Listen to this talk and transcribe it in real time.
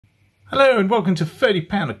Hello and welcome to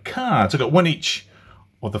 £30 of cards. I've got one each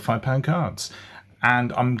of the £5 cards.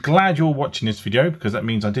 And I'm glad you're watching this video because that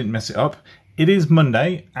means I didn't mess it up. It is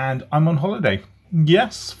Monday and I'm on holiday.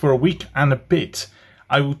 Yes, for a week and a bit.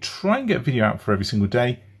 I will try and get a video out for every single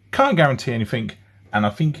day. Can't guarantee anything. And I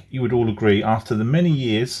think you would all agree after the many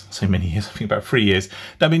years, I say many years, I think about 3 years,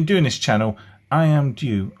 that I've been doing this channel, I am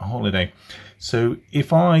due a holiday. So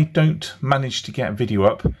if I don't manage to get a video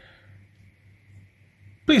up,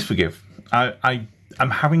 please forgive. I'm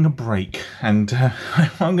having a break and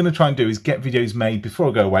what I'm going to try and do is get videos made before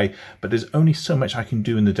I go away, but there's only so much I can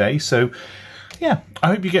do in the day. So yeah, I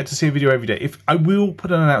hope you get to see a video every day. If I will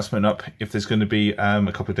put an announcement up if there's going to be a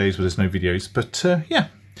couple of days where there's no videos, but yeah,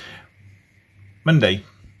 Monday.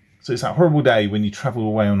 So it's that horrible day when you travel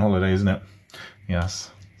away on holiday, isn't it? Yes.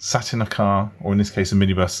 Sat in a car, or in this case a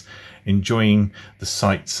minibus, enjoying the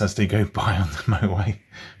sights as they go by on the motorway.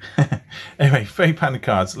 Anyway, £30 of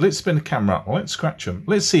cards. Let's spin the camera up. Let's scratch them.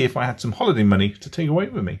 Let's see if I had some holiday money to take away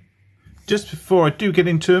with me. Just before I do get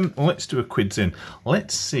into them, let's do a quiz in.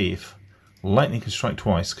 Let's see if lightning can strike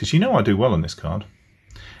twice, because you know I do well on this card.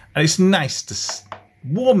 And it's nice to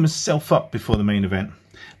warm myself up before the main event.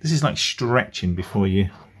 This is like stretching before you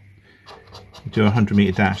do a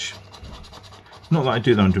 100-metre dash. Not that I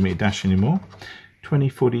do the 100-metre dash anymore. 20,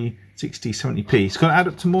 40, 60, 70p. It's got to add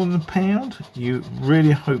up to more than £1. You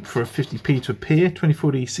really hope for a 50p to appear. 20,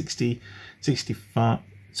 40, 60, 65,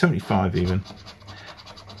 75 even.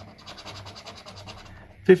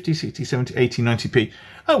 50, 60, 70, 80, 90p.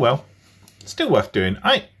 Oh well, still worth doing.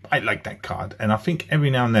 I like that card, and I think every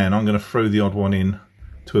now and then I'm going to throw the odd one in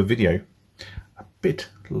to a video. A bit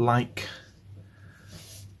like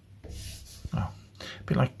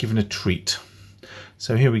giving a treat.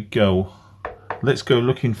 So here we go. Let's go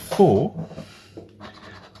looking for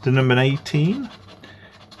the number 18.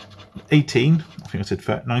 18, I think I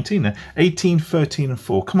said 19 there. 18, 13 and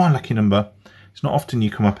 4. Come on, lucky number. It's not often you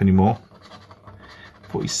come up anymore.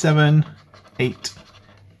 47, 8,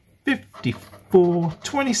 54,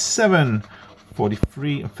 27,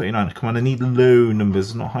 43 and 39. Come on, I need low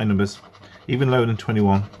numbers, not high numbers. Even lower than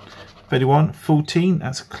 21. 31, 14,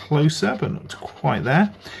 that's closer, but not quite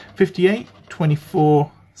there. 58,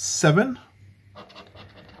 24, 7.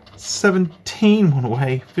 17, one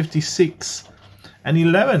away. 56 and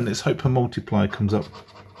 11. Let's hope a multiply comes up.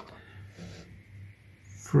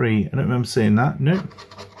 3, I don't remember seeing that. No.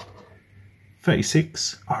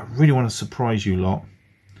 36. Oh, I really want to surprise you lot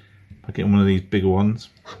by getting one of these bigger ones.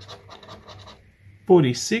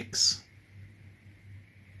 46.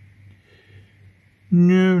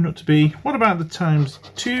 No, not to be. What about the times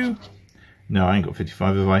 2? No, I ain't got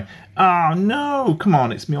 55, have I? Oh, no! Come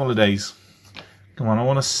on, it's me holidays. Come on, I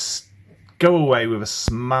want to go away with a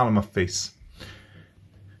smile on my face.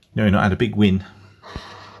 No, not had a big win.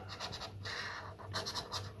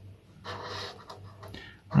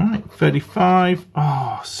 Right, 35.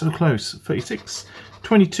 Oh, so close. 36.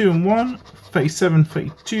 22 and 1. 37,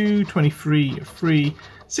 32, 23, 3,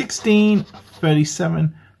 16,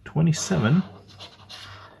 37, 27.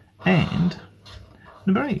 And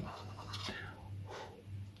number 8.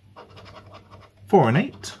 4 and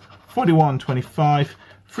 8, 41, 25,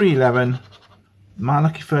 3, 11. My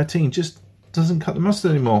lucky 13 just doesn't cut the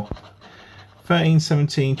mustard anymore. 13,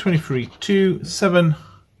 17, 23, 2, 7,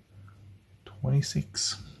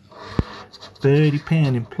 26.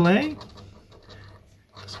 £30 in play.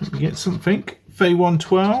 So we get something. 31,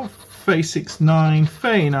 12, 36, 9,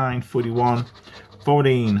 39, 41,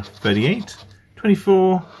 14, 38,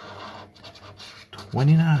 24,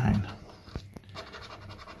 29,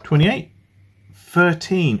 28,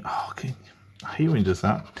 13. Oh, okay. I hate when he does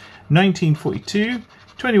that. 19, 42,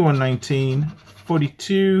 21, 19,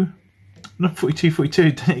 42, not 42,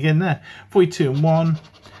 42, done it again there. 42 and 1,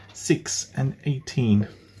 6 and 18.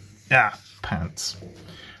 Ah, pants.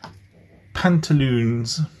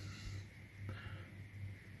 Pantaloons.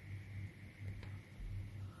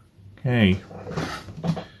 Okay.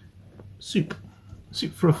 Soup.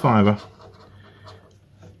 Soup for a £5.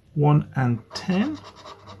 1 and 10.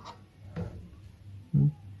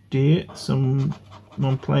 Oh dear, someone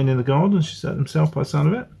playing in the garden. She set himself by the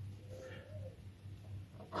sound of it.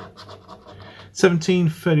 17,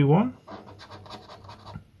 31.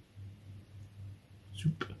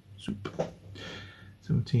 Soup, soup.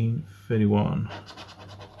 17, 31.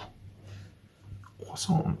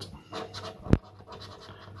 Croissant.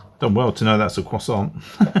 Done well to know that's a croissant.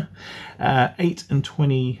 8 and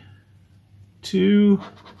 22.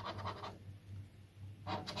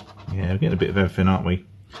 Yeah, we're getting a bit of everything, aren't we?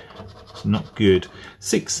 It's not good.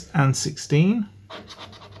 6 and 16.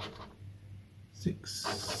 6,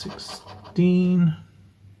 16.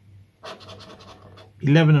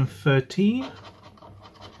 11 and 13.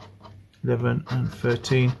 11 and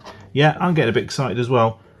 13. Yeah, I'm getting a bit excited as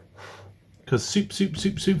well. Because soup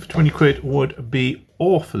for 20 quid would be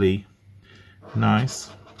awfully nice.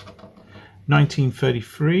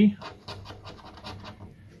 1933.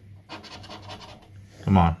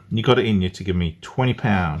 Come on, you got it in you to give me £20.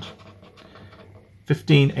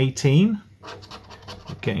 1518.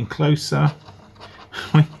 We're getting closer.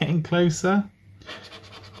 We're getting closer.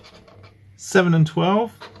 7 and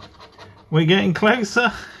 12. We're getting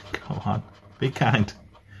closer. Come on, be kind.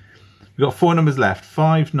 We've got 4 numbers left.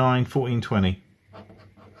 5, 9, 14, 20.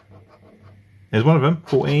 There's one of them.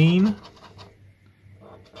 14.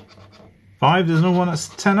 5, there's another one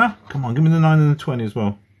that's a tenner. Come on, give me the 9 and the 20 as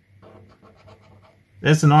well.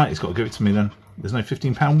 There's the 9. It's got to give it to me then. There's no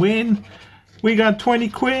 £15 win. We got 20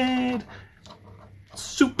 quid.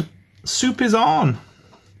 Soup. Soup is on.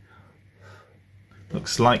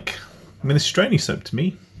 Looks like minestrone soap to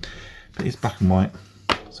me. But it's black and white.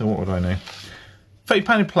 So what would I know?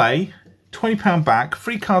 £30 in play. £20 back.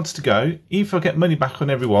 3 cards to go. If I get money back on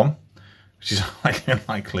everyone, which is highly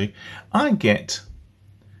unlikely, I get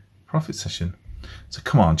profit session. So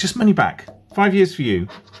come on, just money back. 5 years for you.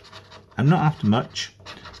 I'm not after much.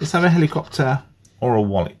 Let's have a helicopter or a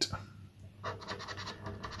wallet.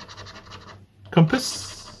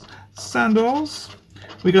 Compass, sandals.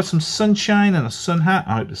 We got some sunshine and a sun hat.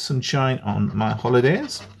 I hope the sunshine on my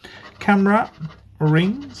holidays. Camera,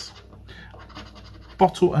 rings,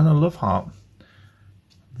 bottle and a love heart.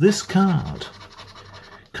 This card.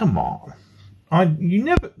 Come on.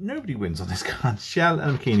 Nobody wins on this card. Shell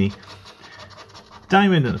and a bikini.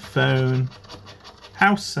 Diamond and a phone.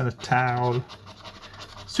 House and a towel.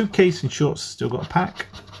 Suitcase and shorts, still got a pack.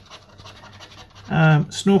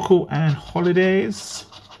 Snorkel and holidays.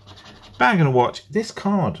 Bag and a watch. This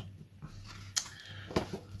card.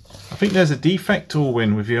 I think there's a defect or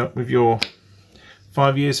win with your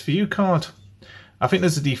 5 years for you card. I think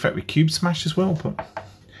there's a defect with Cube Smash as well, but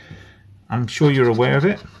I'm sure you're aware of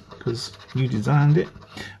it because you designed it.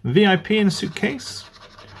 VIP in a suitcase.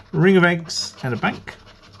 Ring of eggs and a bank.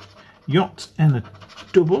 Yacht and a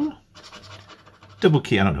double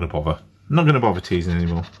key. I'm not going to bother. I'm not going to bother teasing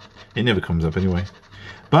anymore. It never comes up anyway.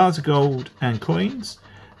 Bars of gold and coins.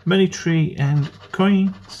 Money tree and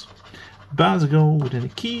coins. Bars of gold and a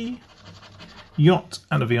key. Yacht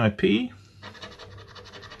and a VIP.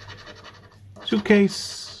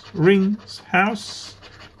 Suitcase, rings, house,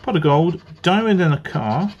 pot of gold, diamond and a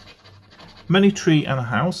car. Money tree and a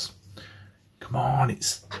house. Come on,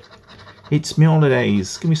 it's me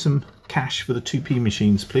holidays. Give me some cash for the 2p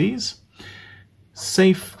machines, please.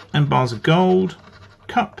 Safe and bars of gold.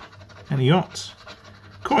 Cup and a yacht.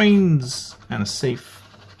 Coins and a safe.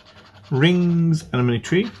 Rings and a money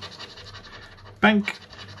tree. Bank,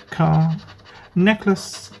 car,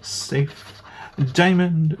 necklace, safe,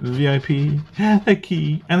 diamond, VIP, a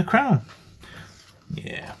key and a crown.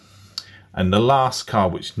 Yeah. And the last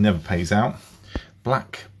card, which never pays out.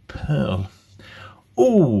 Black Pearl.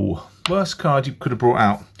 Oh, worst card you could have brought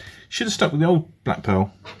out. Should have stuck with the old Black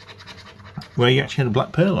Pearl, where you actually had a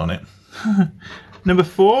Black Pearl on it. Number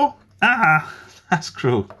 4. Ah, that's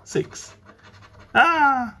cruel. 6.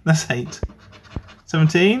 Ah, that's 8.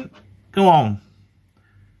 17. Go on.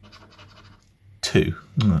 2.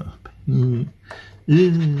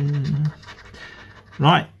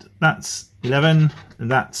 Right, that's 11.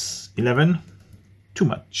 And that's 11. Too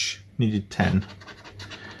much. Needed 10.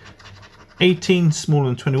 18 smaller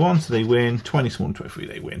than 21, so they win. 20 smaller than 23,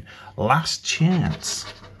 they win. Last chance.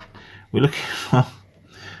 We're looking for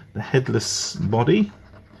the headless body.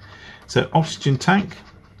 So oxygen tank.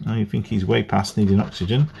 I think he's way past needing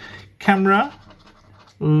oxygen. Camera.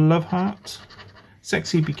 Love heart.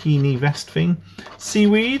 Sexy bikini vest thing.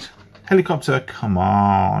 Seaweed. Helicopter. Come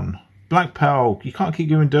on. Black Pearl. You can't keep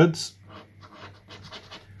giving duds.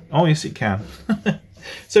 Oh yes it can.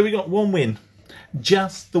 So we got one win.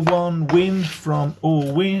 Just the one win from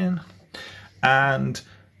All Win. And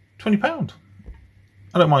 £20.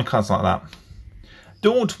 I don't mind cards like that.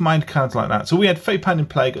 Don't mind cards like that. So we had £30 in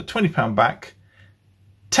play, got £20 back,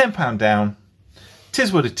 £10 down.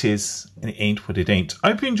 Tis what it is, and it ain't what it ain't. I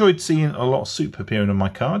hope you enjoyed seeing a lot of soup appearing on my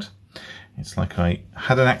card. It's like I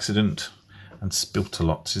had an accident and spilt a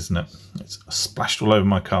lot, isn't it? It's splashed all over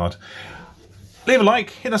my card. Leave a like,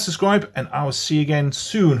 hit that subscribe, and I will see you again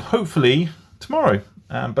soon, hopefully tomorrow.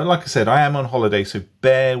 But like I said, I am on holiday, so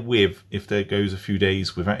bear with if there goes a few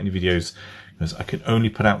days without any videos, because I can only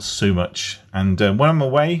put out so much. And when I'm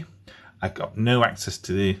away, I've got no access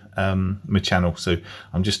to the my channel, so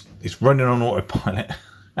it's running on autopilot.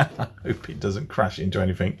 I hope it doesn't crash into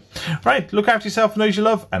anything. Right, look after yourself and those you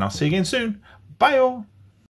love, and I'll see you again soon. Bye all.